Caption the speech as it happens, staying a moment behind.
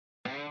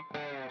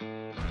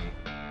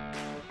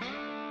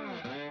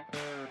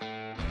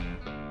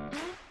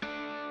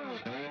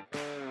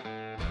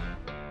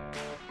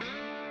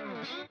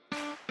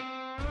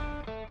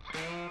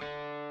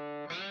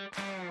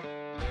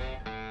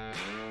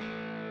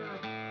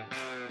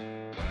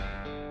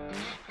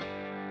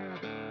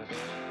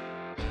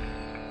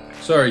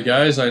Sorry,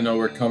 guys. I know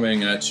we're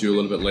coming at you a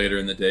little bit later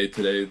in the day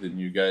today than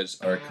you guys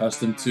are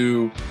accustomed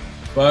to,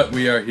 but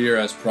we are here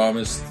as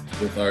promised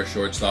with our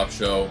Shortstop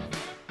show.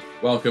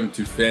 Welcome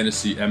to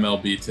Fantasy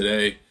MLB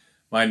Today.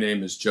 My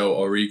name is Joe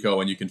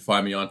Orico, and you can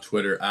find me on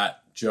Twitter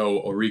at Joe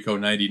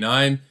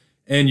Orico99,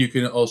 and you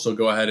can also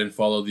go ahead and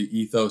follow the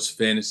Ethos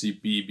Fantasy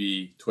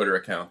BB Twitter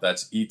account.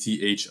 That's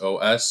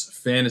ETHOS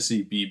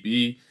Fantasy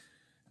BB.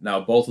 Now,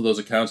 both of those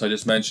accounts I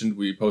just mentioned,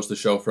 we post the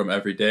show from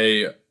every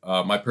day.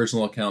 My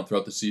personal account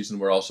throughout the season,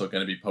 we're also going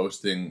to be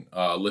posting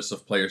lists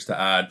of players to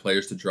add,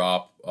 players to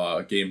drop,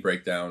 game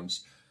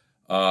breakdowns,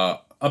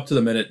 up to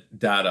the minute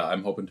data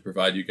I'm hoping to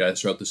provide you guys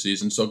throughout the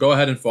season. So go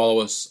ahead and follow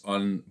us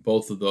on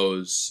both of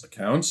those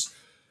accounts.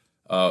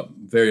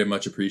 Very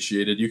much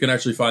appreciated. You can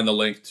actually find the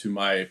link to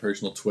my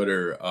personal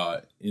Twitter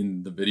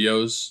in the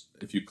videos.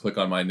 If you click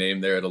on my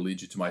name there, it'll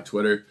lead you to my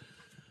Twitter.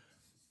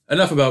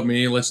 Enough about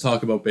me. Let's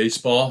talk about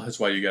baseball. That's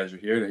why you guys are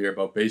here, to hear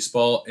about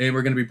baseball. And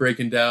we're going to be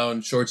breaking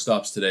down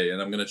shortstops today.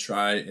 And I'm going to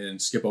try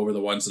and skip over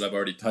the ones that I've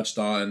already touched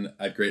on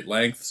at great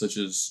length, such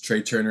as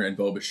Trey Turner and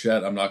Bo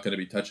Bichette. I'm not going to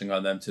be touching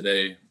on them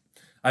today.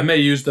 I may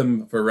use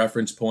them for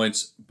reference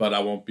points, but I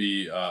won't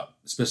be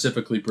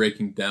specifically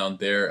breaking down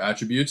their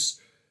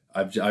attributes.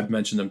 I've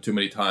mentioned them too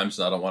many times,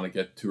 and I don't want to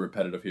get too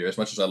repetitive here, as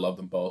much as I love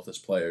them both as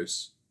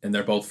players. And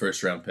they're both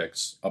first-round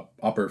picks,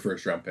 upper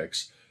first-round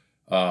picks.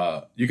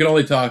 You can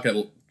only talk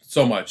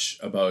so much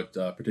about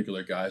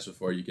particular guys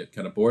before you get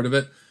kind of bored of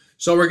it.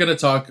 So we're going to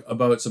talk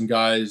about some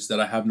guys that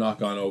I have not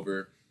gone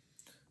over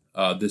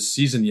this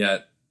season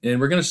yet.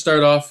 And we're going to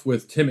start off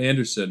with Tim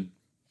Anderson,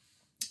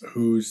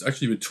 who's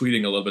actually been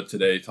tweeting a little bit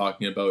today,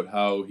 talking about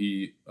how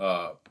he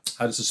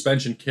had a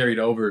suspension carried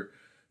over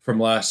from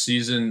last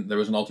season. There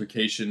was an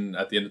altercation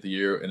at the end of the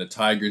year in a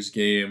Tigers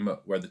game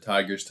where the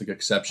Tigers took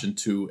exception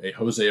to a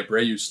Jose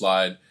Abreu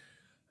slide.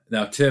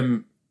 Now,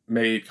 Tim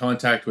made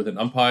contact with an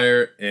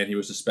umpire, and he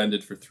was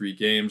suspended for 3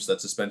 games.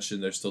 That suspension,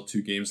 there's still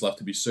 2 games left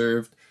to be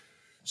served.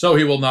 So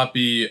he will not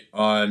be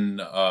on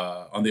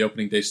the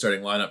opening day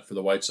starting lineup for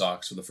the White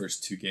Sox for the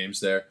first 2 games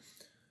there.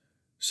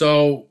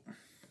 So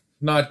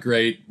not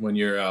great when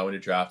you're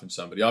drafting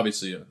somebody.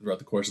 Obviously, throughout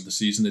the course of the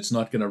season, it's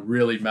not going to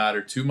really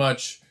matter too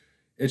much.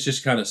 It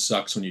just kind of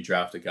sucks when you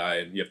draft a guy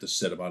and you have to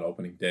sit him on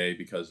opening day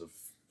because of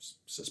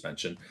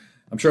suspension.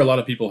 I'm sure a lot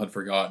of people had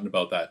forgotten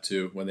about that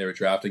too when they were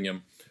drafting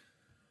him.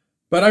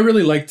 But I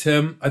really liked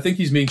him. I think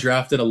he's being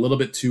drafted a little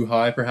bit too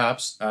high,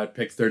 perhaps, at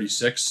pick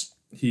 36.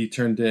 He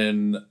turned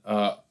in,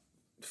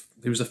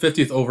 he was the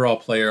 50th overall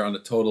player on a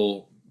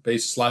total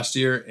basis last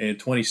year and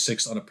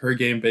 26th on a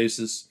per-game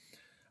basis.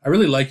 I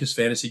really like his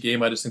fantasy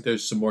game. I just think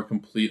there's some more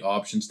complete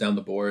options down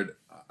the board.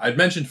 I'd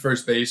mentioned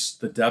first base,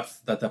 the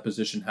depth that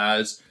position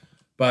has,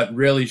 but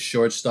really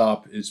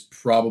shortstop is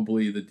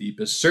probably the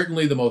deepest,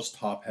 certainly the most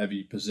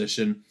top-heavy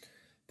position.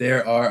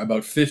 There are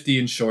about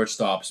 15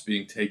 shortstops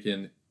being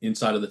taken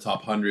inside of the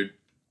top 100,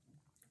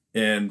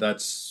 and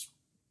that's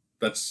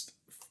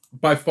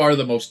by far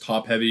the most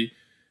top heavy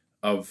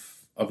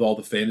of all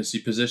the fantasy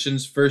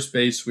positions. First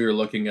base, we were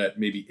looking at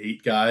maybe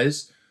 8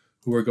 guys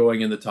who were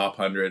going in the top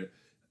 100,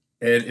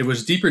 and it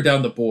was deeper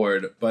down the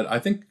board. But I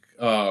think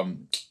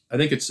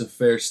it's a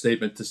fair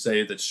statement to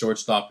say that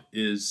shortstop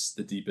is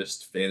the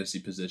deepest fantasy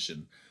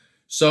position.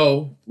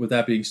 So with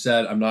that being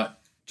said, I'm not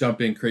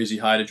jumping crazy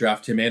high to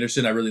draft Tim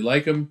Anderson. I really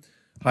like him.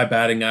 High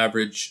batting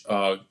average,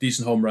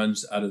 decent home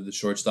runs out of the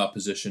shortstop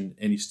position,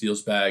 and he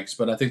steals bags.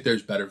 But I think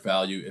there's better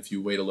value if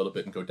you wait a little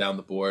bit and go down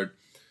the board.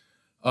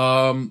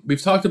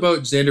 We've talked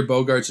about Xander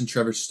Bogaerts and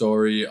Trevor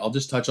Story. I'll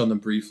just touch on them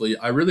briefly.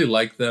 I really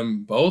like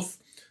them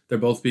both. They're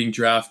both being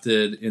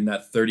drafted in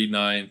that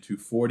 39 to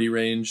 40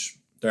 range.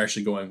 They're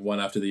actually going one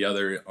after the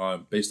other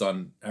based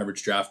on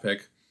average draft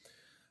pick.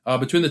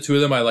 Between the two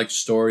of them, I like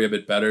Story a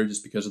bit better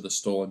just because of the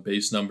stolen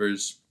base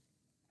numbers.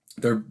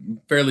 They're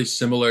fairly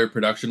similar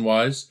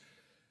production-wise.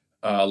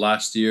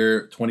 Last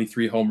year,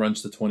 23 home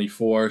runs to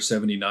 24,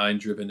 79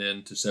 driven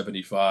in to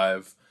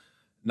 75,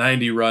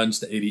 90 runs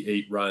to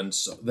 88 runs.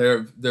 So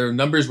their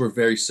numbers were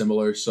very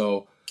similar.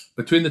 So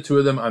between the two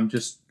of them, I'm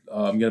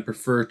going to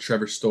prefer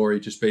Trevor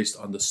Story just based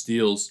on the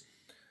steals.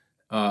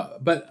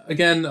 But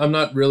again, I'm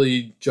not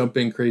really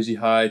jumping crazy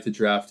high to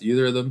draft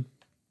either of them.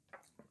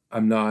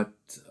 I'm not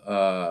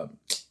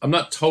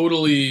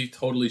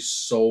totally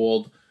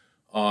sold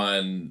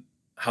on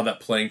how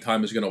that playing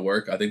time is going to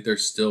work. I think there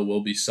still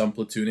will be some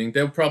platooning.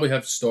 They'll probably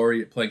have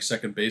Story playing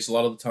second base a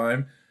lot of the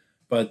time,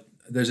 but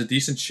there's a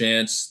decent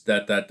chance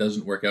that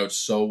doesn't work out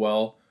so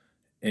well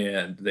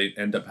and they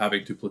end up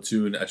having to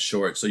platoon at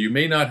short. So you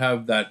may not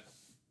have that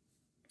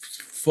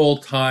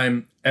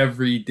full-time,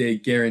 everyday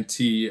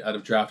guarantee out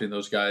of drafting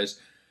those guys.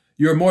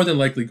 You're more than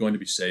likely going to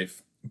be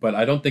safe, but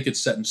I don't think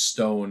it's set in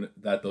stone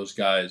that those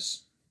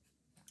guys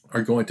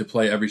are going to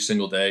play every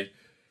single day.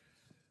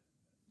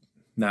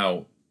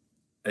 Now,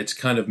 it's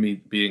kind of me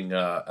being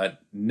a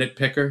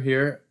nitpicker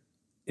here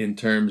in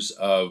terms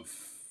of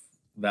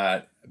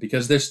that,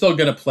 because they're still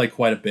going to play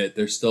quite a bit.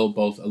 They're still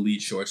both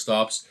elite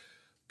shortstops,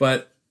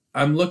 but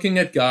I'm looking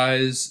at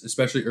guys,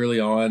 especially early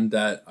on,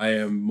 that I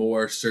am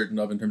more certain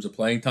of in terms of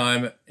playing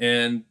time.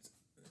 And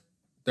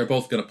they're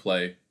both going to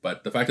play,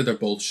 but the fact that they're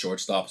both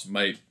shortstops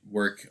might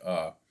work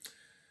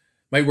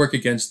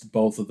against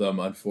both of them,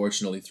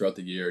 unfortunately, throughout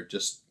the year.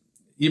 Just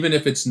even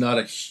if it's not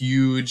a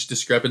huge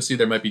discrepancy,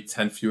 there might be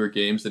 10 fewer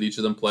games that each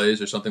of them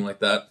plays or something like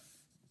that.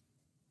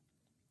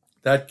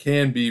 That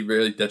can be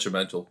really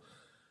detrimental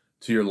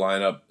to your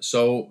lineup.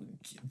 So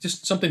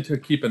just something to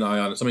keep an eye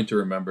on, something to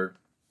remember.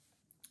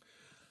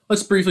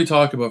 Let's briefly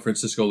talk about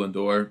Francisco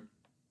Lindor,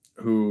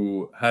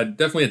 who had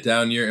definitely a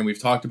down year, and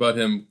we've talked about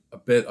him a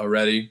bit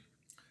already.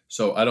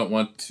 So I don't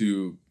want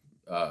to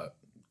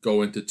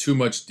go into too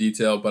much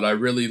detail, but I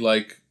really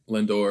like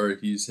Lindor.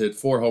 He's hit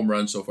 4 home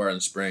runs so far in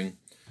the spring.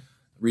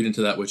 Read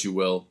into that what you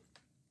will.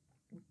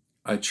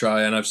 I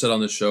try, and I've said on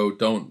the show,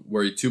 don't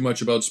worry too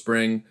much about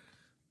spring,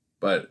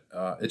 but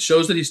it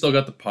shows that he's still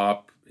got the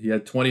pop. He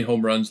had 20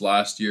 home runs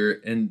last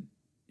year, and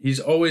he's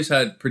always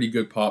had pretty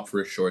good pop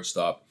for a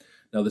shortstop.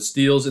 Now, the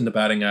steals and the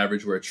batting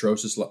average were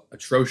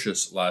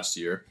atrocious last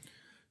year,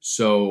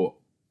 so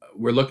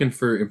we're looking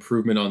for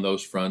improvement on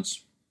those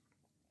fronts.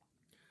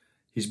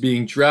 He's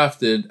being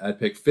drafted at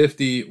pick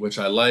 50, which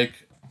I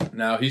like.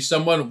 Now, he's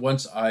someone,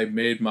 once I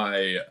made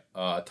my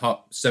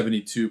top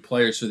 72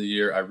 players for the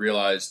year, I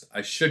realized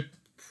I should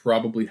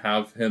probably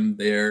have him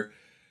there.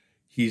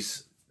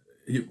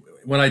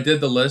 When I did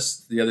the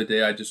list the other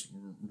day, I just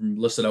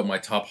listed out my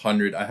top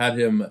 100. I had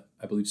him,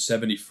 I believe,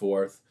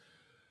 74th,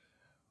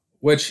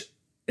 which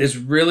is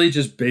really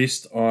just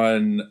based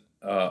on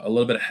a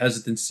little bit of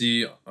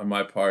hesitancy on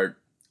my part.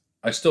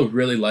 I still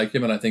really like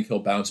him, and I think he'll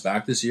bounce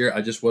back this year. I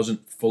just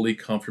wasn't fully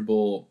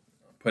comfortable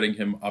putting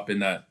him up in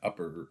that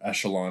upper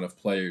echelon of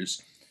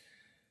players.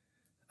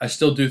 I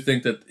still do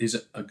think that he's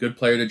a good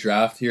player to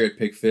draft here at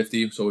pick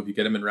 50. So if you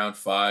get him in round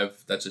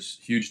 5, that's a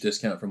huge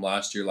discount from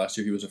last year. Last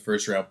year he was a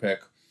first-round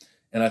pick.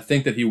 And I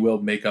think that he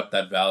will make up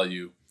that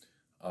value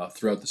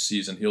throughout the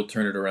season. He'll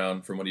turn it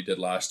around from what he did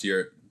last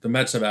year. The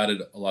Mets have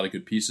added a lot of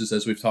good pieces,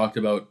 as we've talked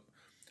about.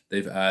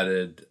 They've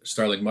added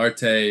Starling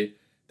Marte.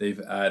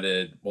 They've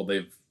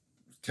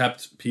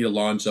kept Pete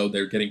Alonso.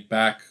 They're getting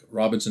back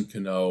Robinson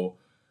Cano.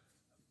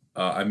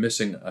 I'm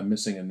missing a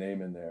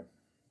name in there.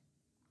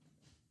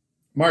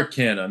 Mark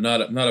Canha,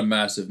 not a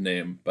massive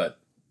name, but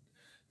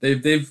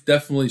they've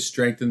definitely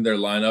strengthened their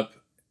lineup,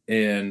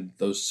 and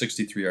those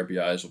 63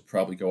 RBIs will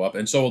probably go up,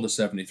 and so will the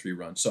 73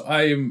 runs. So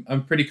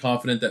I'm pretty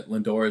confident that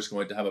Lindor is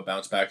going to have a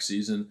bounce back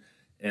season,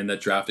 and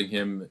that drafting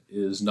him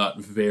is not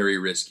very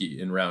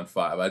risky in round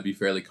 5. I'd be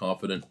fairly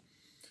confident.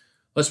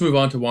 Let's move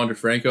on to Wander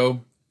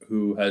Franco,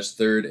 who has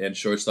third and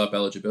shortstop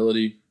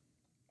eligibility.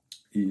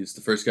 He's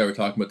the first guy we're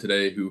talking about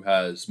today who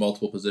has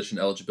multiple position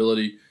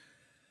eligibility.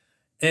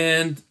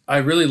 And I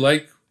really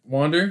like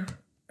Wander.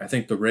 I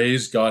think the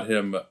Rays got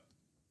him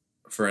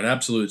for an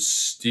absolute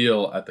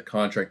steal at the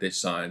contract they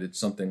signed. It's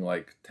something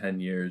like 10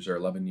 years or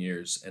 11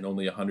 years and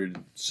only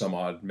 100 some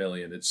odd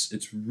million.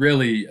 It's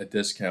really a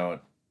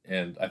discount,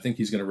 and I think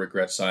he's going to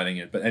regret signing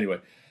it. But anyway,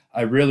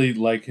 I really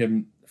like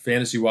him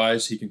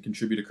fantasy-wise. He can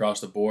contribute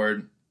across the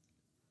board.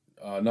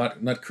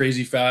 Not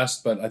crazy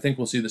fast, but I think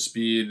we'll see the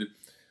speed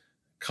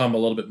come a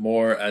little bit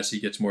more as he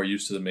gets more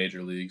used to the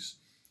major leagues.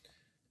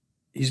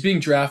 He's being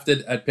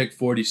drafted at pick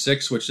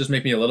 46, which does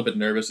make me a little bit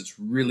nervous. It's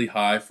really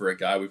high for a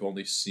guy we've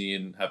only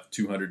seen have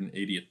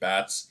 280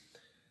 at-bats.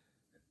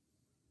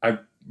 I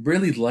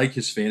really like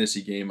his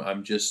fantasy game.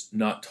 I'm just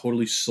not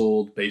totally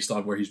sold based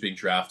on where he's being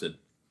drafted.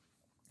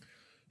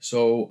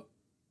 So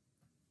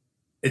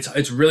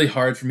it's really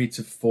hard for me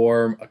to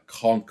form a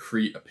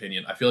concrete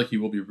opinion. I feel like he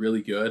will be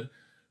really good,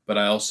 but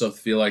I also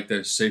feel like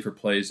there's safer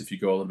plays if you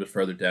go a little bit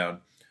further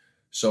down.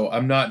 So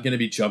I'm not going to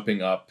be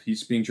jumping up.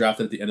 He's being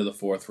drafted at the end of the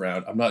 4th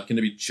round. I'm not going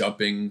to be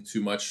jumping too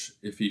much.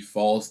 If he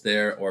falls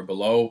there or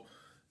below,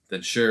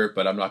 then sure,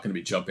 but I'm not going to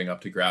be jumping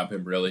up to grab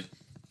him, really.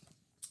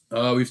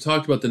 We've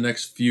talked about the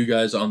next few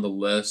guys on the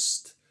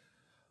list.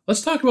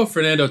 Let's talk about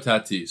Fernando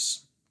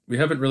Tatis. We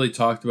haven't really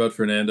talked about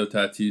Fernando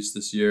Tatis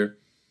this year.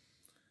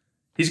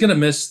 He's going to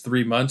miss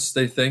 3 months,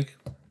 they think.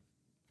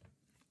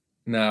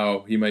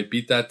 Now, he might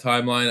beat that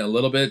timeline a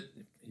little bit.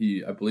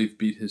 He, I believe,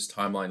 beat his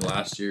timeline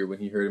last year when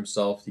he hurt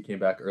himself. He came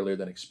back earlier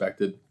than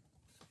expected.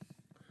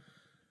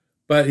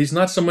 But he's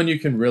not someone you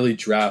can really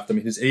draft. I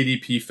mean, his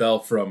ADP fell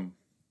from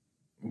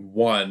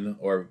 1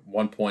 or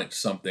 1 point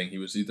something. It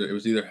was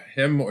either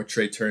him or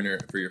Trey Turner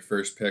for your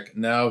first pick.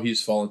 Now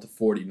he's fallen to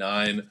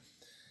 49.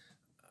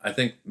 I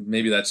think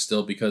maybe that's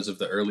still because of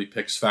the early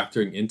picks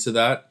factoring into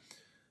that.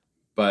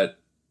 But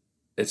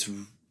it's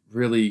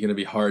really going to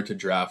be hard to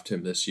draft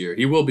him this year.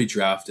 He will be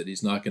drafted.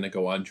 He's not going to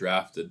go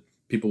undrafted.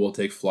 People will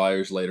take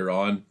flyers later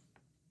on,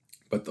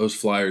 but those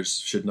flyers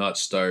should not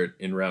start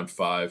in round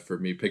 5 for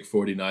me. Pick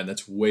 49,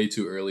 that's way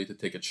too early to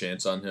take a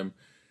chance on him.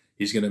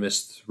 He's going to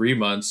miss 3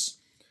 months.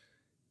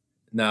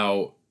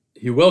 Now,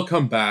 he will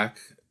come back.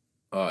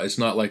 It's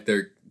not like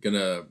they're going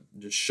to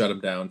just shut him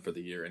down for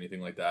the year or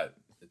anything like that.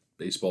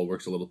 Baseball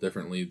works a little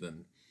differently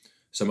than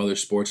some other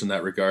sports in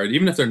that regard.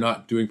 Even if they're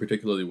not doing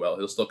particularly well,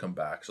 he'll still come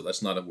back, so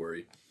that's not a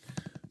worry.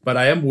 But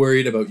I am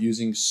worried about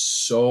using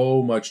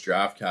so much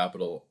draft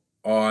capital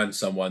on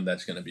someone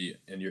that's going to be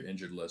in your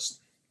injured list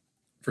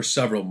for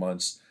several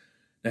months.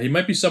 Now, he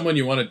might be someone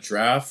you want to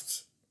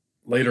draft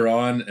later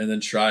on and then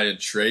try and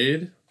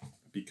trade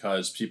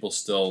because people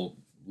still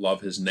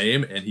love his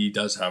name, and he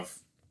does have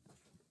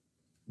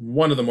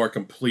one of the more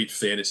complete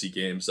fantasy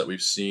games that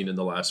we've seen in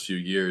the last few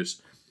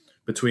years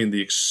between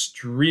the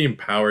extreme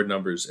power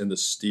numbers and the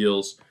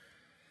steals.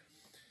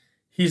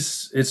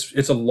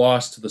 It's a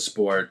loss to the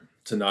sport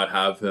to not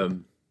have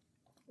him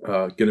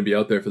going to be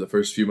out there for the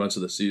first few months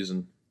of the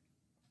season.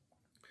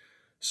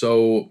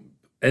 So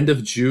end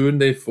of June,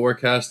 they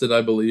forecasted,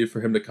 I believe,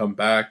 for him to come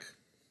back.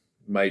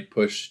 Might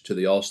push to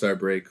the All-Star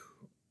break,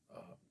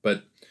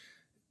 but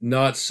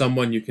not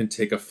someone you can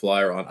take a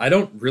flyer on. I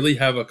don't really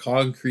have a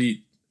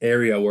concrete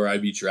area where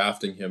I'd be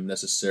drafting him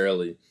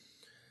necessarily.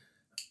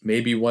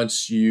 Maybe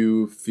once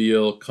you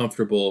feel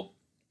comfortable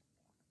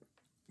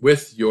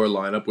with your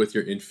lineup, with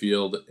your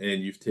infield,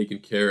 and you've taken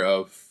care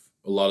of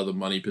a lot of the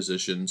money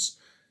positions,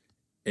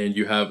 and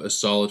you have a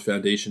solid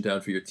foundation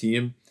down for your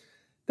team,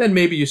 then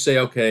maybe you say,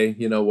 okay,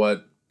 you know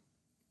what?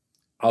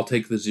 I'll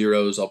take the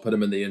zeros. I'll put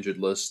him in the injured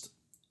list.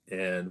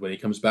 And when he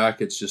comes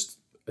back, it's just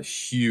a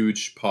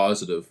huge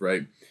positive,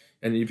 right?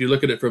 And if you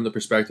look at it from the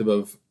perspective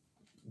of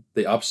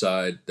the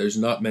upside, there's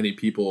not many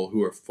people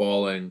who are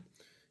falling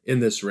in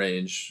this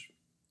range.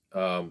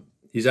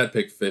 He's at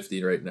pick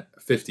 50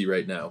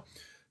 right now.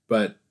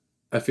 But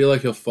I feel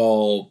like he'll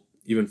fall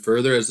even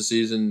further as the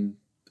season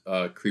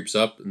creeps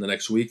up in the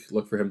next week.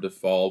 Look for him to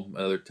fall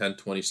another 10,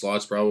 20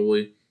 slots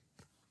probably.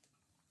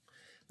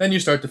 Then you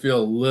start to feel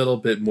a little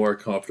bit more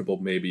comfortable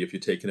maybe if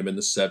you're taking him in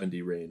the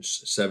 70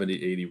 range, 70,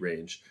 80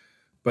 range.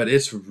 But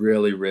it's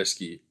really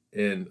risky.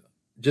 And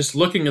just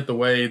looking at the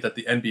way that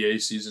the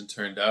NBA season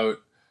turned out,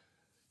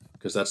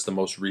 because that's the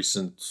most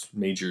recent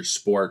major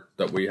sport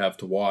that we have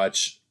to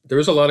watch, there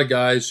was a lot of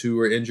guys who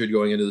were injured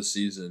going into the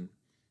season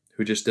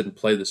who just didn't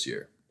play this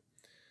year.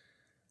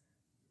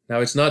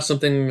 Now, it's not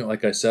something,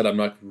 like I said, I'm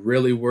not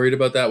really worried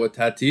about that with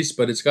Tatis,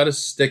 but it's got to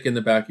stick in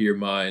the back of your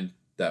mind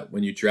that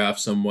when you draft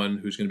someone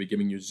who's going to be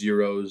giving you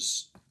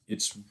zeros,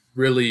 it's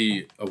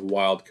really a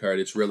wild card.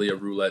 It's really a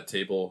roulette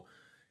table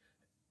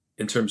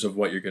in terms of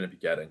what you're going to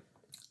be getting.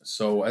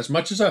 So as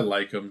much as I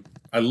like him,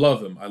 I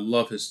love him. I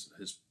love his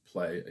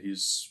play.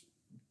 He's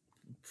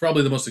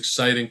probably the most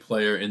exciting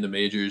player in the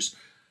majors.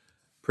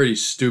 Pretty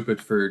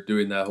stupid for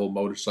doing that whole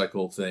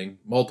motorcycle thing,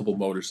 multiple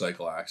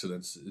motorcycle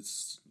accidents.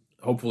 It's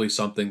hopefully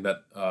something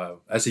that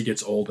as he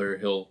gets older,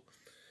 he'll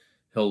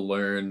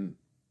learn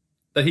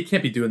that he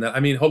can't be doing that. I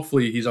mean,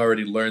 hopefully he's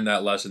already learned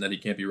that lesson that he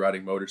can't be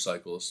riding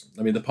motorcycles.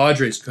 I mean, the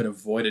Padres could have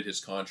voided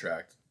his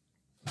contract,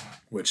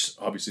 which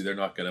obviously they're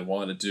not going to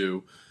want to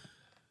do.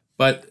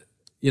 But,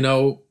 you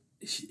know,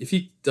 if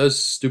he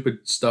does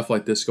stupid stuff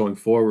like this going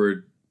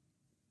forward,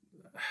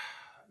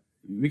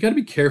 we got to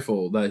be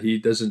careful that he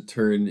doesn't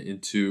turn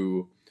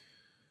into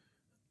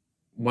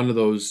one of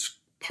those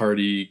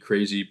party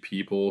crazy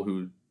people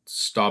who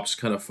stops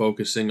kind of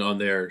focusing on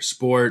their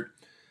sport.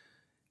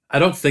 I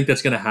don't think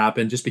that's going to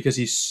happen just because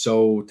he's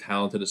so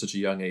talented at such a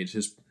young age.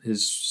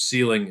 His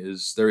ceiling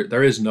is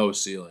there is no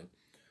ceiling.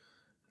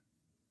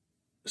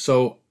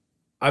 So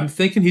I'm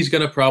thinking he's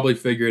going to probably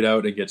figure it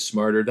out and get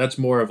smarter. That's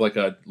more of like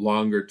a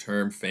longer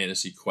term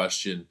fantasy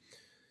question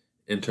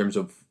in terms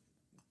of,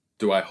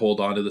 do I hold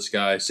on to this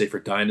guy, say for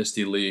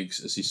dynasty leagues?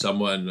 Is he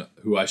someone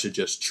who I should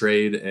just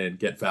trade and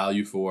get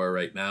value for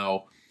right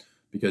now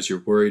because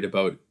you're worried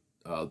about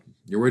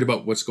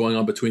what's going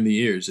on between the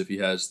ears if he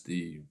has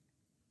the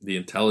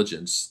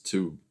intelligence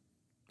to,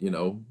 you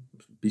know,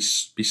 be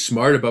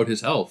smart about his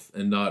health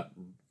and not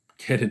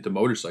get into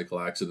motorcycle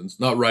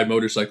accidents, not ride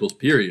motorcycles,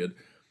 period,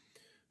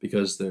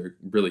 because they're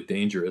really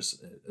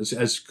dangerous,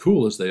 as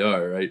cool as they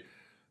are, right?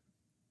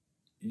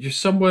 You're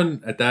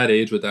someone at that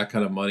age with that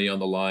kind of money on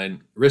the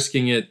line,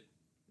 risking it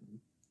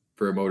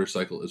for a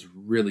motorcycle is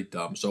really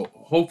dumb. So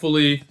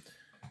hopefully,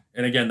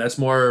 and again, that's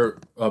more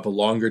of a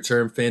longer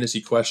term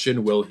fantasy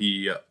question. Will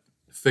he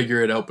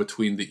figure it out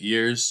between the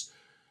ears?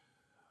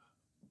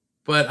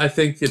 But I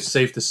think it's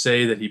safe to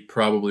say that he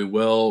probably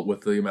will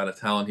with the amount of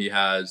talent he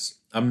has.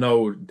 I'm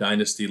no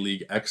Dynasty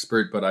League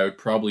expert, but I would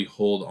probably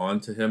hold on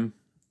to him.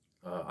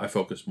 I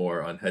focus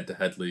more on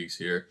head-to-head leagues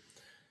here.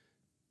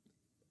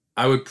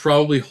 I would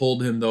probably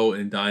hold him, though,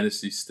 in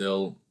Dynasty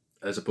still,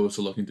 as opposed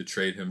to looking to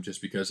trade him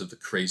just because of the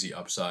crazy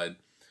upside.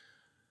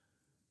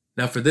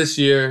 Now, for this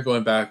year,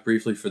 going back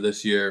briefly for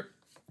this year,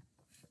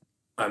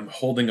 I'm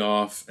holding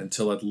off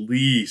until at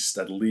least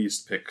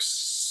pick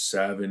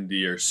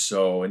 70 or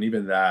so, and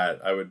even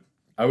that,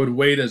 I would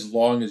wait as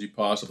long as you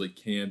possibly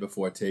can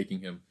before taking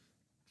him.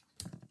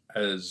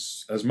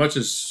 As much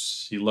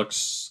as he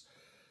looks,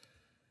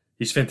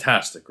 he's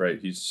fantastic, right?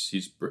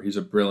 He's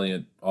a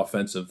brilliant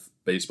offensive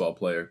baseball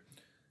player.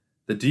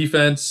 The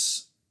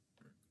defense,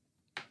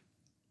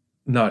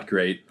 not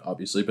great,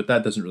 obviously, but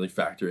that doesn't really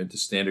factor into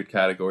standard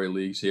category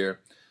leagues here.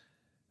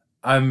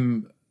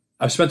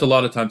 I've spent a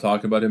lot of time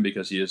talking about him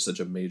because he is such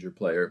a major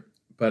player,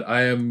 but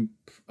I'm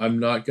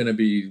not going to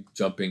be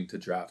jumping to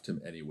draft him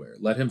anywhere.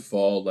 Let him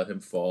fall.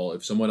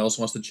 If someone else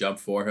wants to jump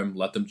for him,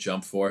 let them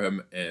jump for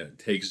him and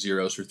take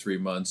zeros for 3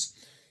 months.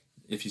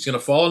 If he's going to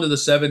fall into the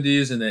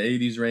 70s and the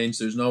 80s range,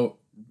 there's no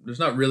there's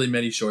not really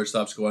many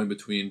shortstops going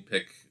between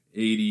pick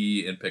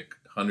 80 and pick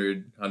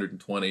 100,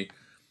 120.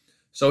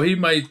 So he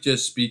might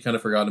just be kind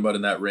of forgotten about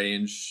in that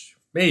range.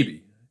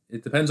 Maybe.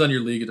 It depends on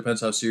your league. It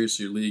depends how serious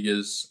your league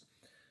is.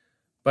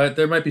 But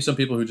there might be some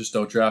people who just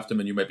don't draft him,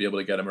 and you might be able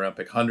to get him around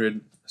pick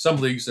 100. Some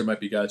leagues, there might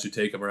be guys who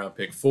take him around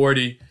pick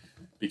 40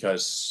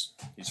 because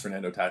he's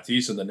Fernando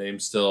Tatis and the name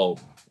still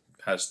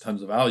has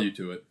tons of value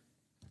to it.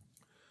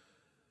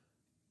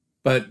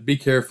 But be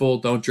careful.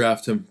 Don't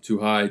draft him too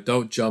high.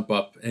 Don't jump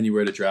up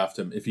anywhere to draft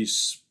him. If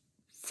he's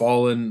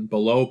fallen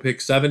below pick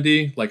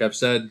 70, like I've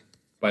said,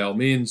 by all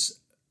means,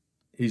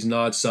 he's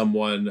not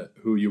someone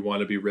who you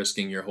want to be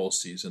risking your whole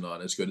season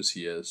on, as good as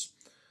he is.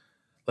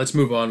 Let's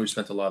move on. We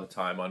spent a lot of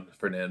time on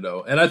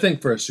Fernando. And I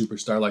think for a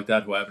superstar like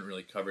that, who I haven't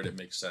really covered, it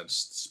makes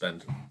sense to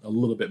spend a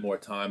little bit more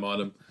time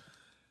on him.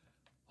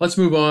 Let's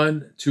move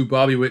on to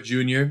Bobby Witt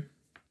Jr.,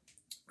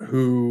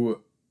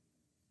 who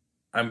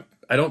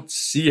I don't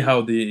see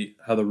how the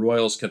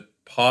Royals could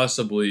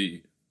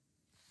possibly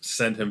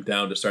send him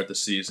down to start the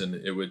season.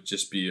 It would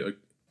just be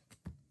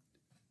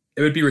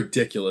it would be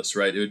ridiculous,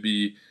 right? It would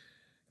be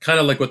kind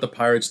of like what the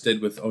Pirates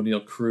did with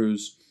O'Neal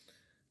Cruz.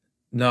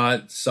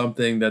 Not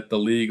something that the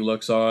league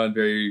looks on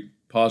very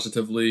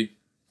positively.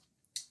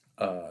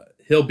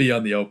 He'll be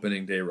on the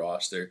opening day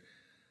roster.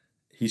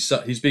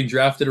 He's being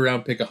drafted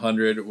around pick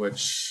 100,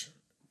 which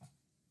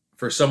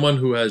for someone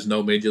who has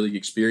no major league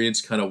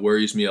experience kind of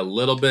worries me a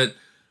little bit.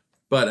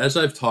 But as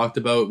I've talked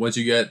about, once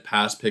you get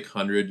past pick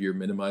 100, you're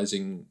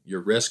minimizing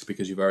your risk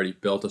because you've already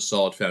built a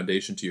solid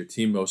foundation to your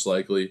team, most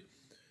likely.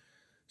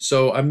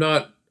 So I'm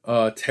not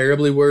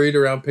terribly worried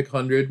around pick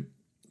 100.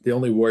 The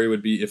only worry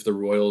would be if the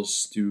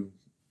Royals do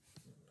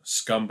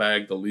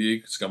scumbag the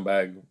league,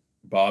 scumbag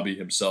Bobby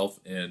himself,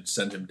 and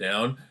send him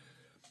down.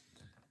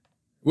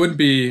 Wouldn't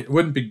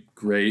be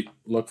great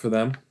look for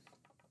them.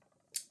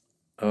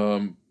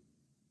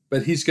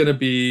 But he's going to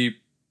be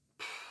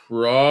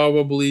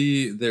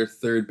probably their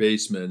third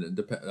baseman.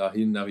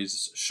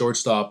 He's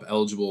shortstop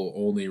eligible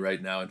only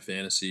right now in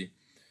fantasy,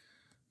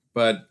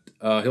 but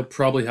he'll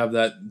probably have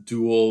that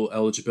dual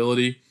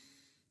eligibility.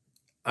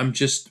 I'm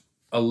just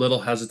a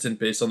little hesitant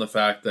based on the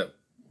fact that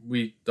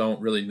we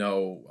don't really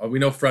know. We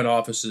know front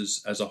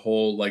offices as a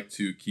whole like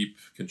to keep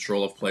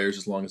control of players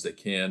as long as they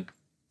can.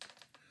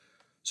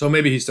 So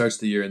maybe he starts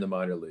the year in the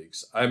minor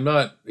leagues. I'm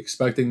not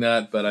expecting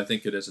that, but I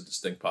think it is a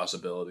distinct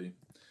possibility.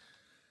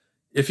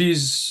 If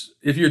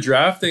you're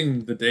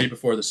drafting the day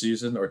before the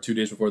season or 2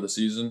 days before the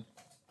season,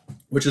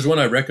 which is when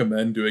I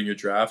recommend doing your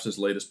drafts as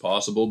late as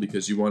possible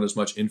because you want as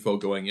much info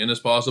going in as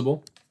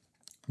possible.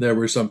 There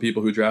were some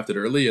people who drafted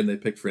early and they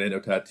picked Fernando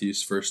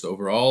Tatis first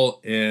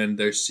overall, and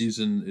their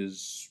season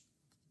is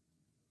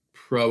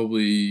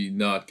probably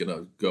not going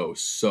to go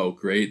so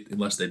great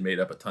unless they made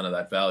up a ton of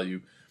that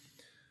value.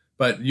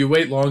 But you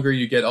wait longer,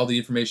 you get all the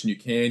information you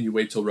can, you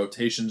wait till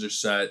rotations are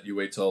set, you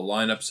wait till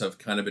lineups have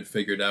kind of been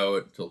figured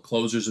out, till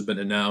closers have been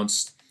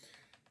announced.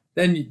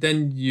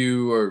 Then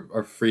you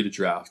are free to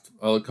draft.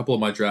 A couple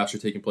of my drafts are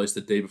taking place the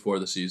day before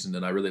the season,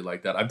 and I really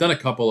like that. I've done a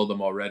couple of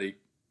them already,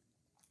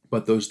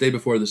 but those day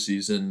before the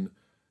season,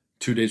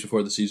 2 days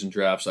before the season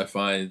drafts, I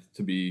find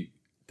to be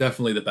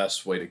definitely the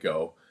best way to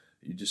go.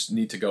 You just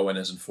need to go in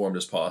as informed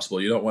as possible.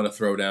 You don't want to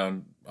throw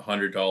down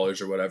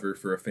 $100 or whatever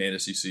for a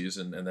fantasy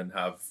season and then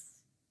have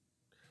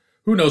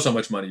who knows how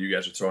much money you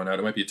guys are throwing out.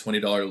 It might be a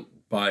 $20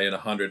 buy in,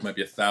 $100, it might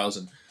be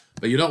 $1,000,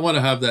 but you don't want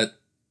to have that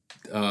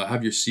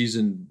have your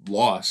season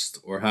lost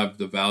or have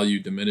the value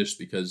diminished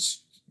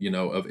because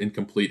of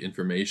incomplete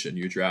information.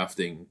 You're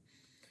drafting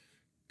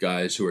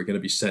guys who are going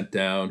to be sent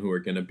down, who are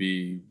going to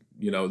be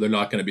they're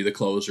not going to be the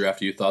closer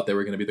after you thought they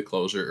were going to be the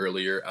closer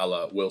earlier, a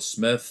la Will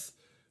Smith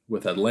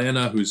with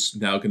Atlanta, who's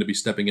now going to be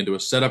stepping into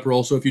a setup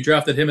role. So if you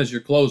drafted him as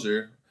your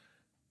closer,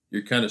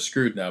 you're kind of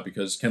screwed now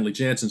because Kenley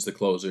Jansen's the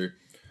closer.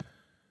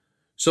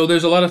 So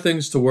there's a lot of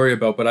things to worry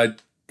about, but I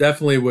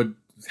definitely would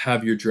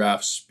have your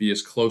drafts be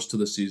as close to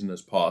the season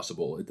as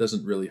possible. It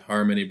doesn't really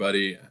harm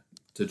anybody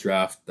to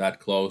draft that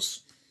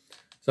close.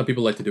 Some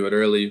people like to do it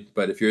early,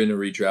 but if you're in a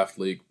redraft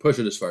league, push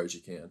it as far as you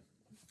can.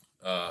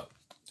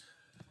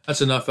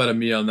 That's enough out of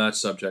me on that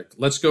subject.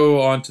 Let's go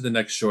on to the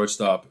next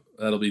shortstop.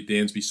 That'll be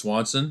Dansby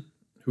Swanson,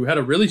 who had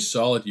a really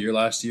solid year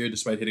last year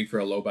despite hitting for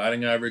a low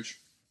batting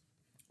average.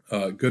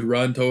 Good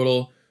run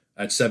total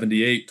at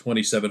 78,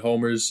 27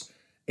 homers,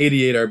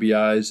 88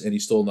 RBIs, and he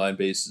stole 9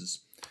 bases.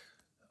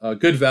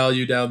 Good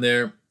value down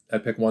there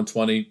at pick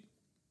 120.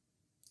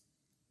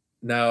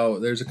 Now,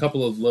 there's a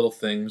couple of little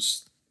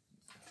things.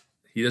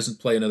 He doesn't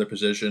play another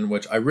position,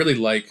 which I really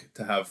like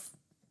to have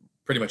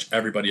pretty much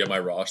everybody on my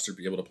roster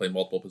be able to play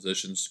multiple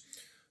positions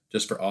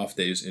just for off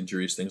days,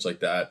 injuries, things like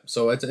that.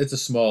 So it's a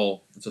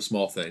small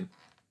thing.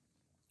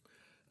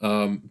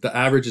 The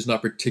average is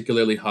not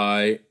particularly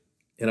high,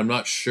 and I'm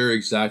not sure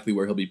exactly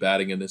where he'll be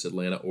batting in this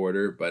Atlanta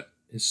order, but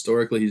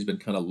historically he's been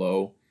kind of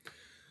low.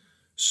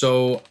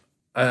 So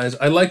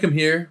I like him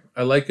here.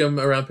 I like him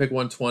around pick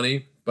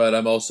 120, but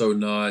I'm also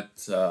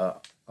not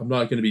I'm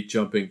not going to be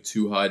jumping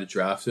too high to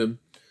draft him.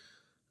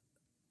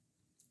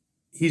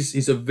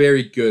 He's a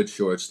very good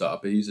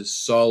shortstop. He's a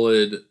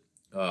solid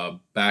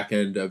back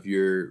end of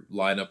your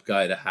lineup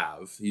guy to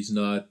have. He's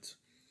not.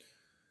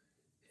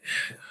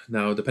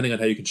 Now, depending on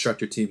how you construct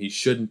your team, he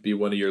shouldn't be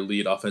one of your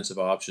lead offensive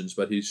options,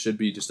 but he should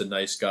be just a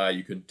nice guy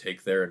you can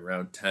take there in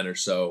round 10 or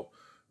so,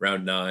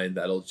 round 9.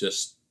 That'll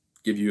just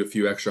give you a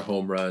few extra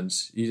home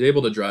runs. He's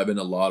able to drive in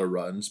a lot of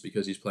runs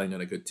because he's playing on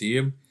a good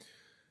team,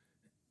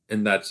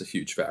 and that's a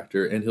huge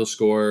factor. And he'll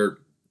score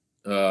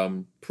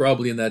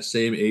probably in that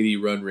same 80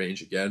 run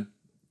range again.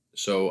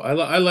 So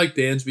I like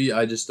Dansby.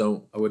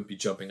 I wouldn't be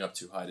jumping up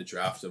too high to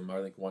draft him.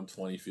 I think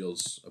 120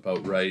 feels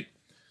about right.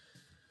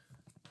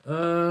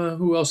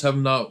 Who else have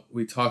not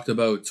we talked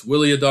about?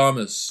 Willie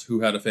Adames, who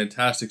had a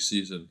fantastic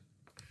season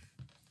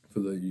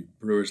for the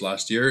Brewers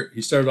last year.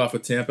 He started off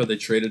with Tampa. They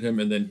traded him,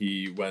 and then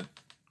he went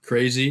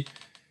crazy.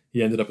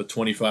 He ended up with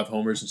 25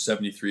 homers and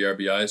 73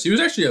 RBIs. He was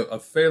actually a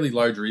fairly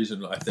large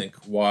reason, I think,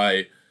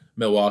 why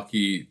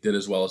Milwaukee did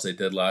as well as they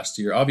did last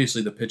year.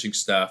 Obviously, the pitching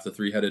staff, the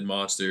three-headed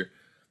monster,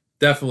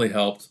 definitely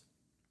helped.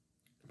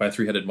 By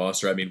three-headed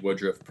monster, I mean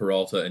Woodruff,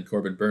 Peralta, and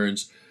Corbin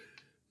Burns.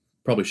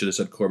 Probably should have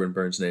said Corbin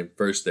Burns' name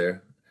first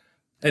there.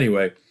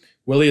 Anyway,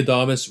 Willie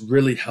Adames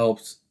really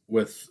helped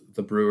with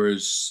the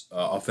Brewers'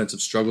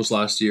 offensive struggles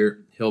last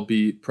year. He'll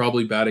be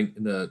probably batting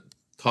in the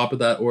top of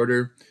that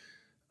order.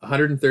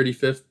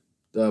 135th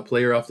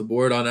player off the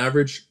board on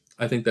average.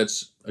 I think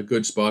that's a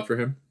good spot for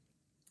him.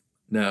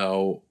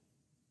 Now,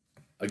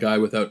 a guy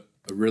without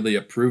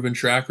a proven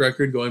track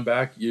record going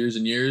back years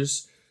and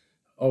years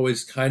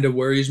always kind of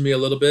worries me a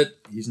little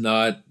bit. He's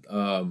not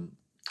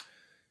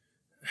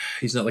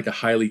like a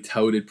highly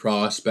touted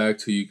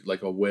prospect who you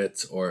like a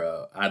Witt or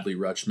a Adley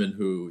Rutschman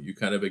who you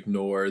kind of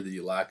ignore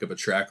the lack of a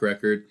track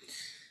record.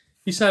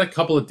 He's had a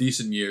couple of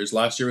decent years.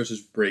 Last year was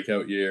his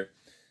breakout year.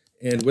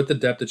 And with the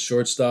depth at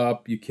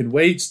shortstop, you can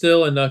wait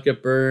still and not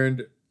get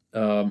burned.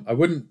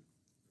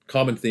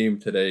 Common theme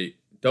today,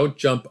 don't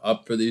jump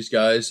up for these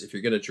guys. If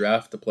you're going to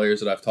draft the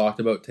players that I've talked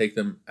about, take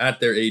them at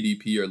their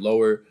ADP or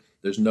lower.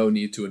 There's no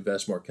need to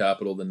invest more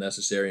capital than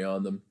necessary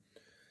on them.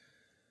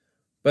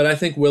 But I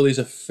think Willie's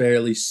a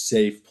fairly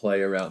safe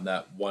play around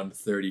that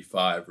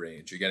 135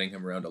 range. You're getting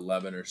him around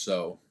 11 or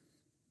so.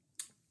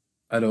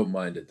 I don't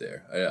mind it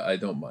there. I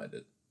don't mind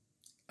it.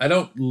 I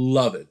don't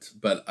love it,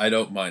 but I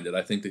don't mind it.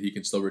 I think that he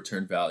can still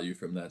return value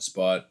from that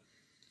spot.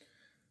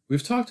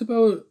 We've talked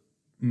about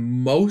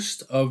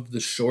most of the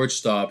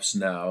shortstops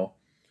now.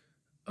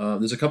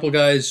 There's a couple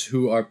guys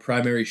who are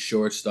primary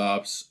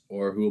shortstops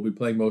or who will be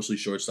playing mostly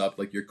shortstop,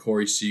 like your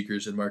Corey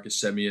Seekers and Marcus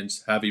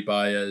Semyons, Javi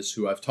Baez,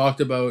 who I've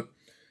talked about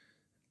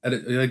at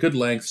a good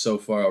length so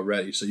far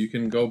already. So you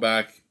can go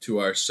back to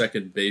our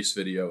second base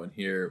video and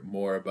hear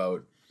more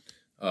about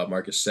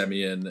Marcus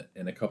Semien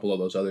and a couple of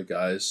those other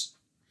guys.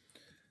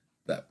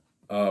 That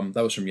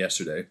was from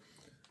yesterday,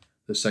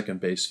 the second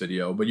base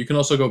video. But you can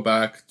also go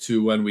back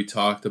to when we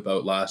talked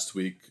about last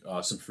week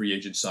some free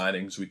agent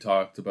signings. We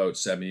talked about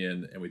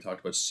Semien and we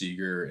talked about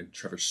Seager and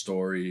Trevor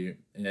Story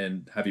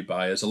and Javi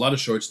Baez. A lot of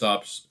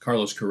shortstops,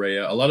 Carlos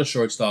Correa, a lot of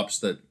shortstops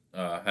that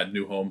had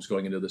new homes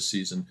going into this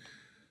season.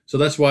 So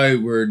that's why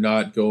we're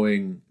not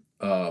going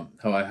how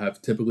I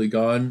have typically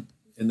gone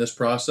in this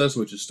process,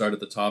 which is start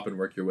at the top and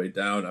work your way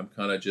down. I'm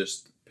kind of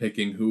just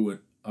picking who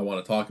I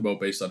want to talk about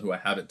based on who I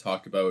haven't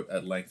talked about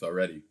at length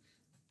already.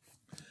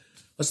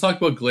 Let's talk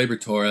about Gleyber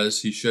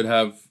Torres. He should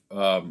have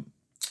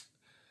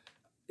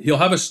he'll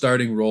have a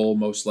starting role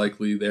most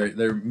likely.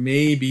 There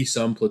may be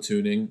some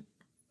platooning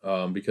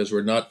because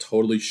we're not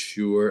totally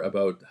sure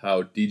about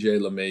how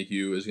DJ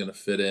LeMahieu is going to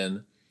fit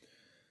in.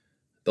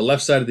 The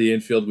left side of the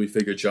infield, we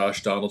figure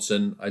Josh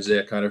Donaldson,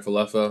 Isaiah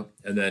Kiner-Falefa,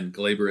 and then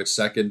Gleyber at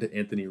second,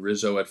 Anthony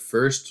Rizzo at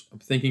first. I'm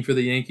thinking for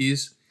the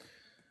Yankees.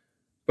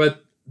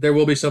 But there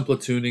will be some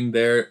platooning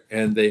there,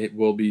 and there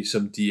will be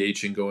some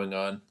DHing going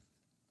on.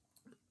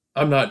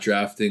 I'm not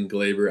drafting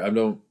Gleyber. I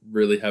don't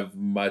really have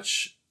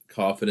much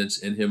confidence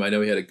in him. I know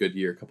he had a good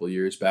year a couple of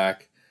years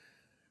back.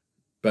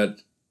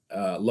 But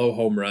low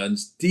home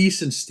runs,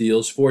 decent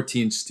steals,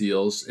 14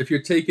 steals. If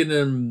you're taking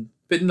him...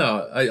 But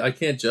no, I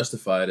can't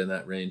justify it in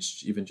that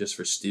range, even just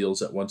for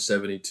steals at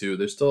 172.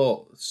 There's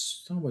still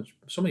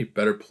so many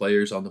better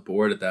players on the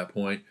board at that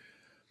point.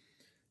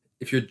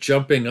 If you're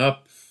jumping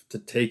up to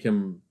take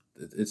him,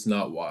 it's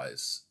not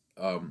wise.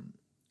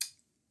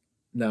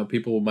 Now,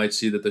 people might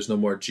see that there's no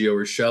more Gio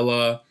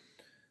Urshela.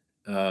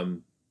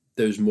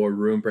 There's more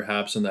room,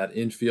 perhaps, in that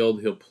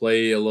infield. He'll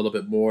play a little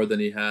bit more than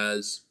he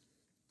has.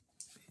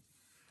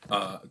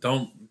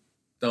 Don't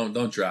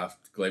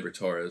draft Gleyber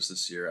Torres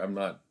this year. I'm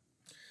not.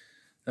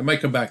 That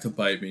might come back to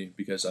bite me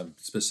because I'm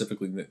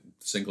specifically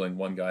singling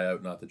one guy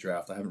out, not the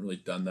draft. I haven't really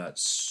done that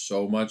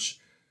so much,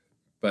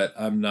 but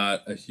I'm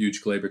not a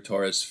huge Gleyber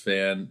Torres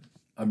fan.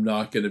 I'm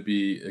not going to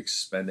be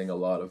expending a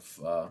lot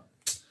of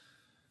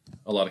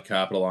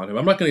capital on him.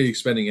 I'm not going to be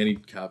expending any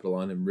capital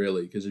on him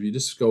really, because if you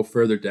just go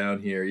further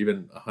down here,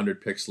 even 100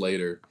 picks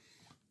later,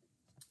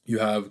 you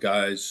have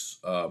guys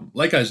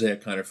like Isaiah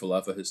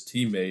Kiner-Falefa, his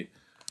teammate,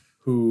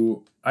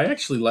 who I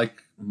actually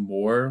like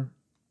more.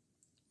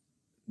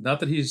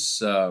 Not that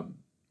he's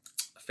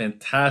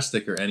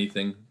fantastic or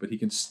anything, but he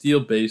can steal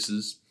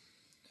bases.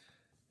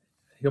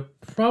 He'll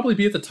probably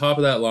be at the top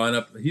of that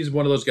lineup. He's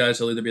one of those guys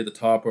that'll either be at the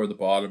top or the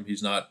bottom.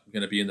 He's not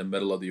going to be in the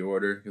middle of the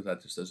order because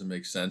that just doesn't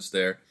make sense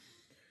there.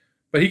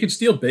 But he can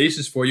steal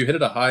bases for you, hit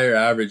at a higher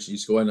average.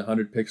 He's going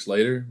 100 picks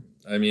later.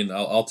 I mean,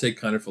 I'll take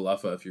Kiner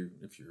Falefa if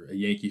you're a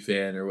Yankee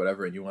fan or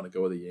whatever, and you want to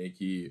go with a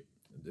Yankee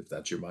if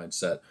that's your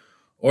mindset,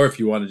 or if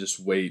you want to just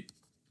wait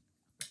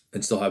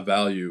and still have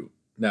value.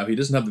 Now he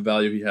doesn't have the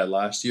value he had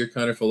last year,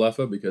 Kiner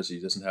Falefa, because he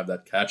doesn't have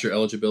that catcher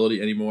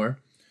eligibility anymore.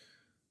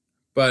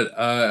 But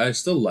I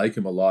still like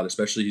him a lot,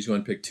 especially he's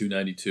going to pick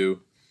 292.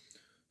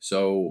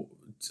 So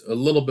a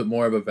little bit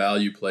more of a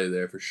value play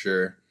there for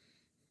sure.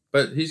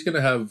 But he's going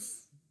to have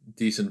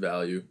decent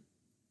value.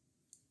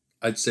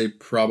 I'd say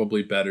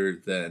probably better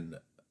than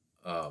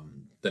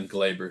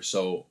Glaber.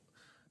 So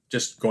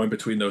just going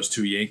between those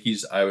two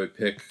Yankees, I would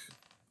pick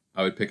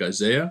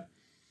Isaiah.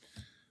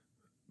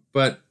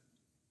 But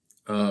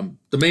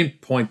the main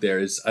point there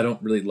is I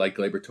don't really like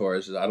Glaber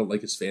Torres. I don't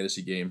like his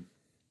fantasy game.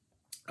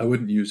 I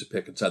wouldn't use a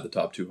pick inside the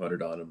top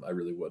 200 on him. I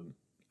really wouldn't.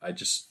 I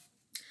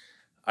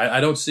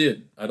don't see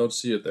it. I don't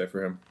see it there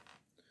for him.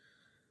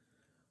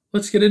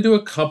 Let's get into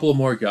a couple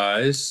more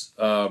guys.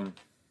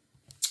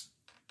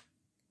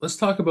 Let's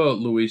talk about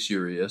Luis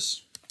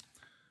Urias,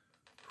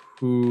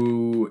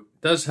 who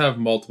does have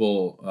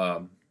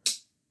multiple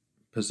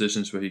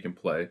positions where he can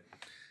play.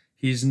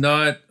 He's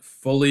not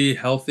fully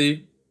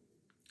healthy.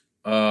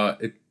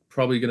 It's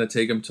probably going to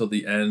take him till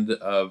the end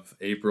of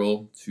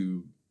April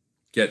to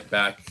get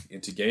back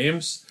into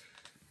games.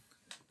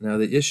 Now,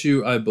 the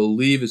issue, I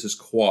believe, is his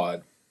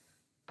quad.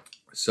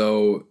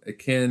 So it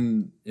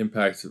can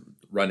impact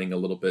running a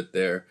little bit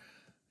there.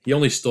 He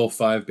only stole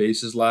 5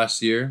 bases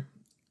last year,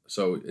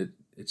 so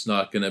it's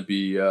not going to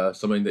be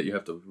something that you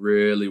have to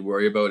really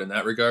worry about in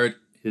that regard.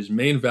 His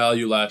main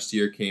value last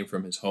year came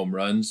from his home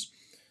runs.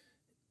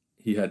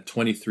 He had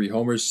 23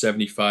 homers,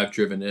 75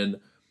 driven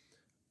in.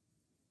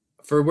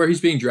 For where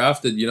he's being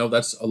drafted,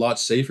 that's a lot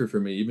safer for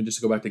me. Even just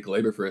to go back to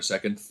Glaber for a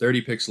second,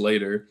 30 picks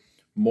later,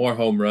 more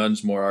home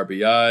runs, more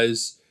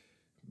RBIs,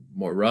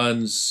 more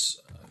runs.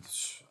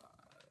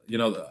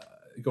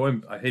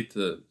 I hate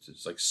to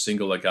just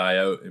single a guy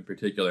out in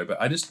particular, but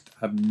I just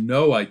have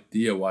no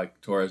idea why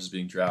Torres is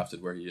being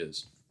drafted where he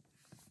is.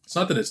 It's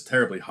not that it's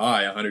terribly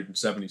high,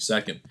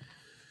 172nd,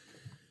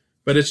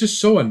 but it's just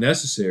so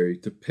unnecessary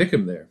to pick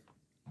him there.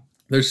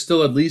 There's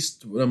still at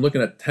least, when I'm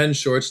looking at 10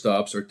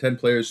 shortstops or 10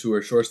 players who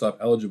are shortstop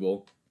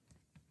eligible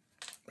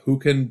who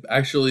can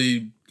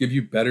actually give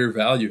you better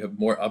value, have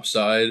more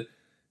upside,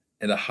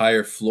 and a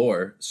higher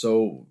floor.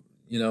 So,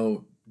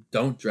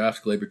 don't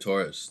draft Glaber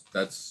Torres.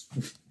 That's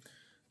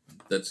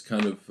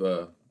kind of,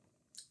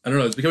 I don't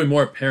know, it's becoming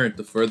more apparent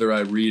the further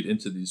I read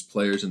into these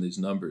players and these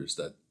numbers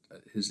that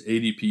his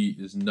ADP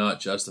is not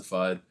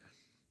justified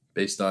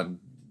based on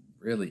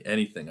really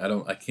anything.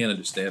 I can't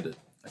understand it.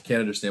 I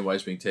can't understand why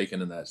he's being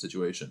taken in that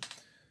situation.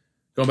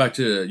 Going back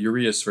to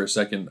Urias for a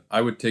second,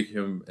 I would take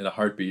him in a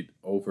heartbeat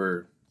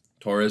over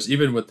Torres,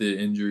 even with the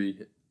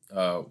injury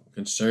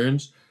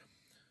concerns,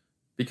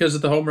 because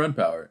of the home run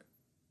power,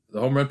 the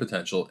home run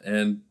potential,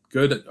 and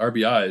good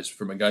RBIs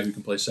from a guy who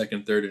can play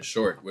second, third, and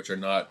short, which are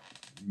not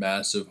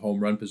massive home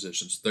run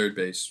positions. Third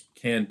base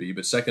can be,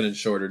 but second and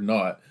short are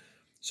not.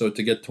 So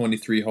to get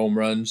 23 home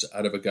runs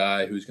out of a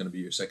guy who's going to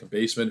be your second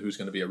baseman, who's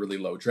going to be a really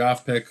low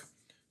draft pick,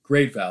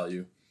 great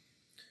value.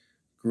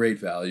 Great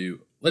value.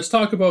 Let's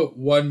talk about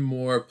one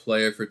more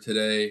player for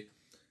today.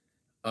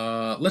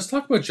 Let's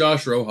talk about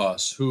Josh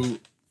Rojas, who,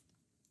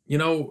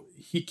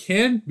 he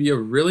can be a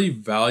really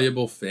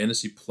valuable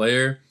fantasy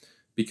player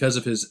because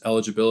of his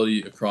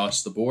eligibility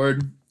across the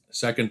board.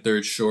 Second,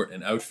 third, short,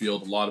 and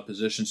outfield, a lot of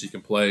positions he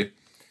can play.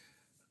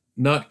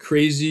 Not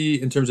crazy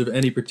in terms of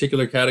any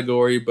particular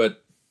category,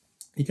 but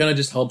he kind of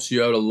just helps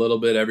you out a little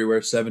bit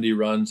everywhere. 70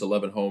 runs,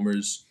 11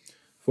 homers,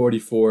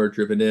 44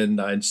 driven in,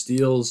 9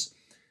 steals.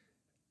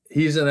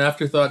 He's an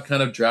afterthought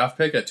kind of draft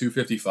pick at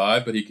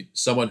 255, but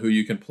someone who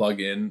you can plug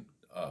in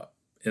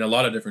a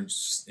lot of different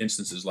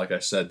instances. Like I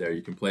said there,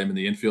 you can play him in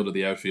the infield or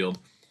the outfield.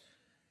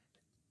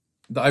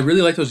 I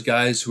really like those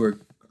guys who are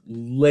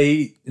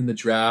late in the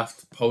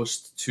draft,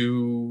 post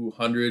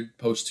 200,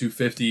 post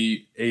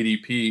 250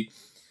 ADP,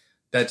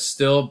 that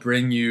still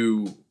bring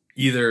you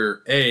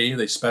either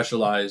they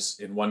specialize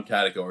in one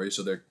category,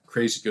 so they're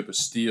crazy good with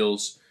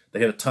steals, they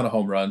hit a ton of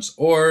home runs,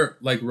 or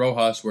like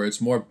Rojas, where it's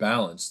more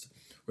balanced,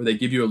 where they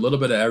give you a little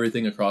bit of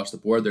everything across the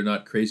board. They're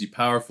not crazy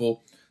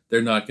powerful.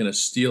 They're not going to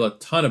steal a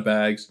ton of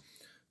bags,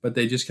 but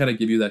they just kind of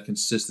give you that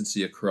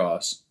consistency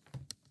across.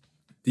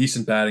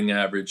 Decent batting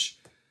average.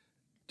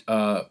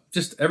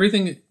 Just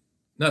everything.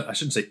 I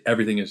shouldn't say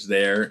everything is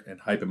there and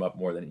hype him up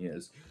more than he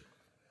is.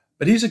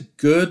 But he's a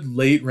good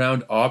late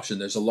round option.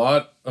 There's a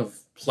lot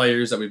of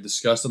players that we've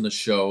discussed on the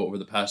show over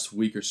the past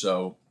week or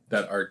so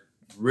that are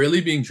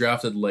really being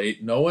drafted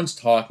late. No one's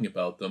talking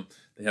about them.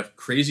 They have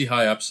crazy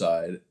high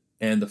upside,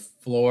 and the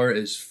floor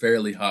is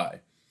fairly high.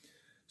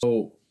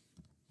 So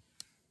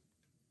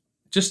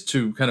just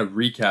to kind of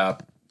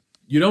recap,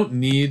 you don't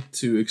need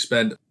to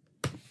expend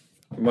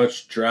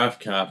much draft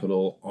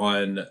capital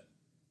on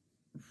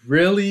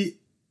really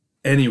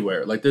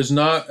anywhere. Like, there's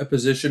not a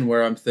position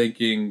where I'm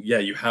thinking, yeah,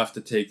 you have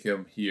to take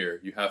him here.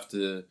 You have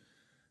to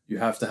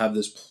have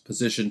this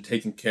position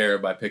taken care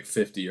of by pick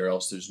 50 or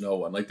else there's no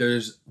one. Like,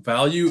 there's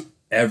value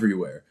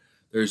everywhere.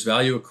 There's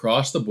value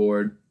across the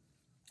board.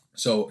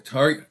 So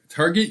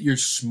target your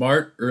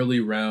smart early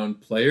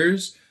round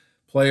players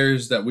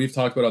that we've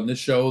talked about on this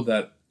show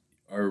that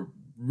are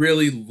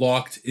really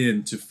locked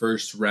into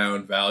first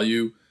round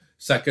value,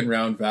 second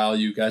round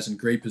value, guys in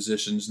great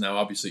positions. Now,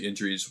 obviously,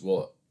 injuries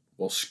will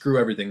screw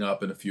everything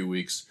up in a few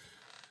weeks.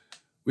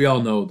 We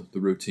all know the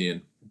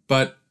routine.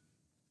 But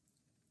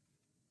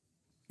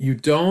you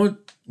don't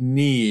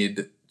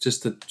need,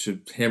 just to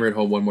hammer it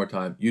home one more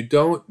time, you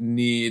don't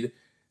need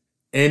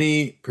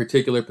any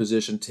particular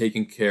position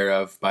taken care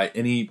of by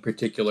any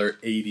particular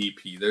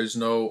ADP.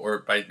 Or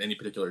by any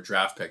particular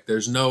draft pick.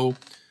 There's no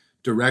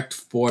direct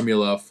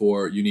formula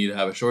for you need to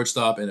have a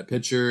shortstop and a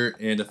pitcher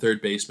and a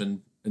third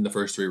baseman in the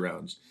first 3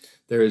 rounds.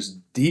 There is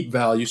deep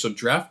value, so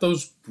draft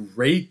those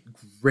great,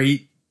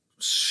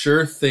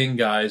 sure thing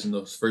guys in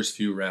those first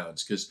few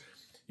rounds because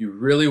you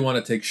really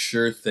want to take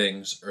sure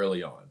things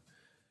early on.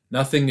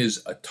 Nothing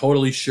is a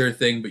totally sure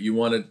thing, but you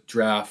want to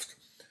draft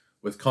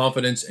with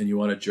confidence and you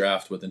want to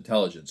draft with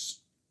intelligence.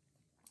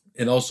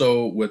 And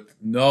also with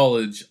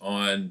knowledge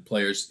on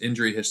players'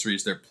 injury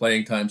histories, their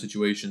playing time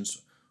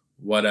situations,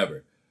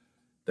 whatever.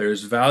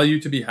 There's value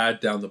to be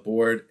had down the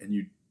board, and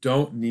you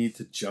don't need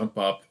to jump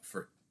up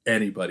for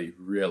anybody,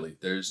 really.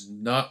 There's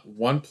not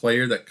one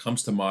player that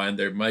comes to mind.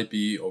 There might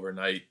be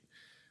overnight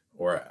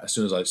or as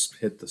soon as I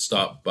hit the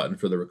stop button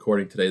for the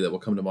recording today that will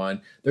come to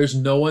mind. There's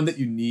no one that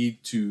you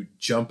need to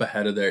jump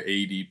ahead of their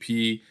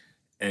ADP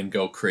and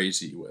go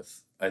crazy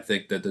with. I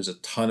think that there's a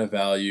ton of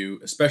value,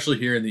 especially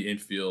here in the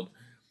infield,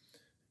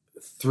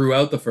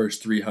 throughout the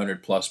first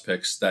 300 plus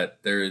picks,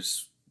 that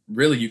there's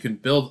really, you can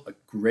build a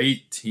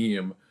great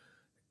team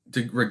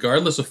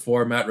regardless of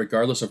format,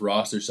 regardless of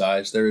roster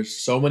size. There's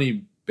so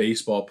many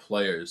baseball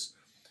players.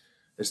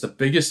 It's the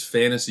biggest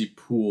fantasy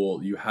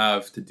pool you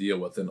have to deal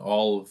with in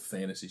all of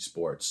fantasy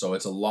sports. So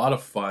it's a lot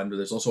of fun, but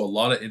there's also a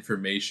lot of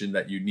information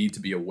that you need to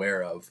be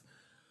aware of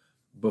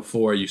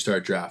before you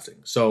start drafting.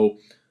 So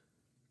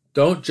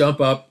don't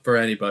jump up for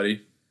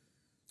anybody.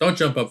 Don't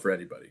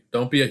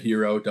be a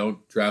hero.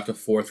 Don't draft a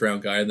 4th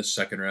round guy in the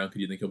 2nd round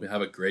because you think he'll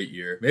have a great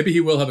year. Maybe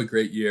he will have a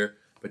great year,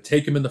 but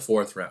take him in the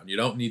 4th round. You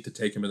don't need to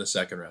take him in the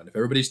 2nd round. If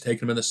everybody's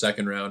taking him in the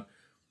 2nd round,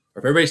 or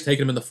if everybody's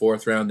taking him in the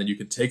 4th round, then you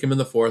can take him in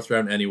the 4th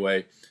round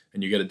anyway,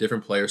 and you get a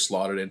different player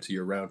slotted into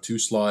your round 2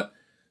 slot,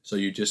 so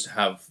you just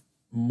have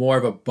more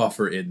of a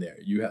buffer in there.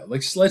 You have,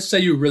 like, let's say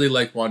you really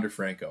like Wander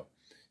Franco,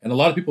 and a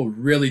lot of people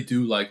really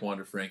do like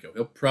Wander Franco.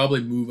 He'll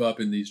probably move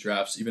up in these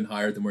drafts even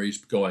higher than where he's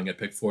going at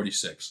pick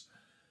 46.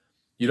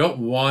 You don't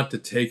want to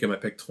take him at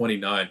pick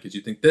 29 because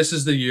you think this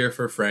is the year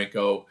for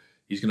Franco.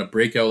 He's going to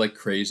break out like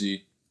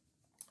crazy.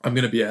 I'm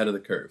going to be ahead of the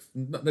curve.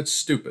 That's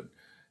stupid.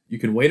 You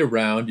can wait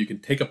around. You can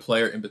take a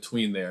player in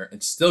between there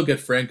and still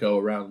get Franco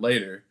around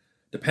later,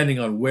 depending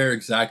on where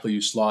exactly you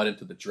slot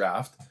into the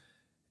draft.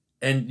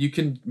 And you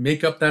can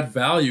make up that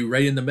value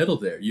right in the middle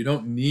there. You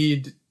don't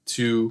need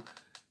to,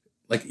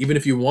 like, even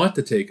if you want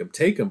to take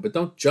him, but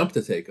don't jump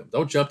to take him.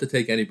 Don't jump to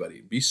take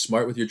anybody. Be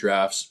smart with your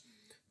drafts.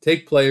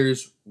 Take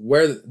players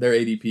where their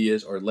ADP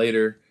is or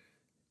later,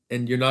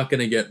 and you're not going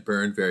to get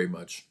burned very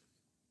much.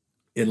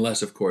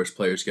 Unless, of course,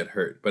 players get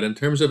hurt. But in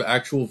terms of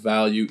actual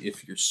value,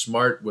 if you're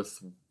smart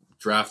with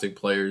drafting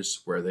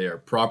players where they are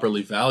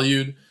properly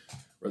valued,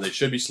 where they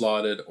should be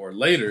slotted, or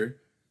later,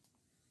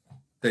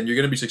 then you're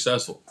going to be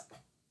successful.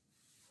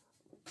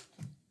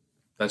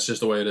 That's just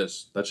the way it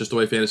is. That's just the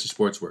way fantasy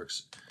sports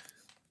works.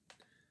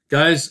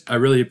 Guys, I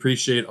really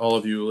appreciate all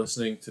of you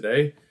listening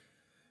today.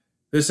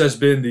 This has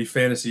been the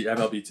Fantasy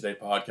MLB Today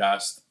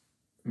podcast.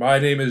 My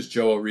name is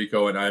Joe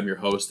Orico, and I am your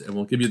host, and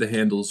we'll give you the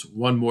handles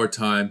one more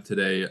time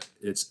today.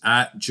 It's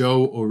at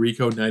Joe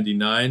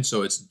Orico99,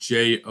 so it's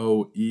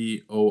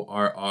JOEORRICO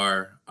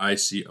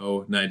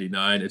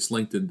 99. It's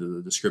linked into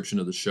the description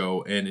of the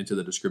show and into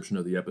the description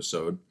of the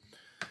episode.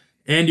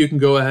 And you can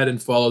go ahead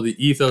and follow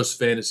the Ethos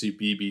Fantasy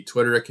BB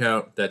Twitter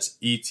account. That's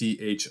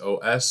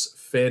ETHOS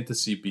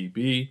Fantasy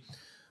BB.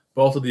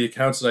 Both of the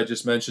accounts that I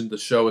just mentioned, the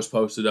show is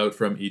posted out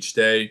from each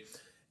day.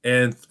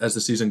 And as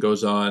the season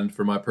goes on,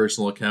 for my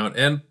personal account,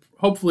 and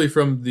hopefully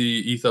from the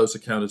Ethos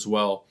account as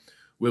well,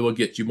 we will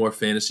get you more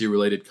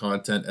fantasy-related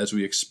content as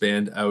we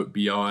expand out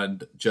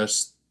beyond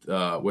just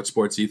what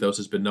Sports Ethos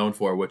has been known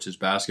for, which is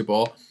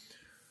basketball.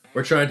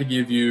 We're trying to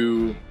give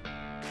you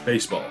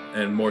baseball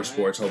and more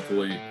sports,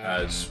 hopefully,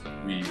 as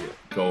we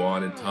go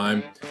on in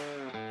time.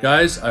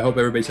 Guys, I hope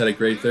everybody's had a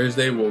great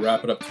Thursday. We'll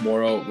wrap it up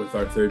tomorrow with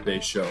our third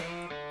base show.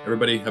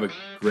 Everybody have a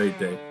great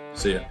day.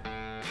 See ya.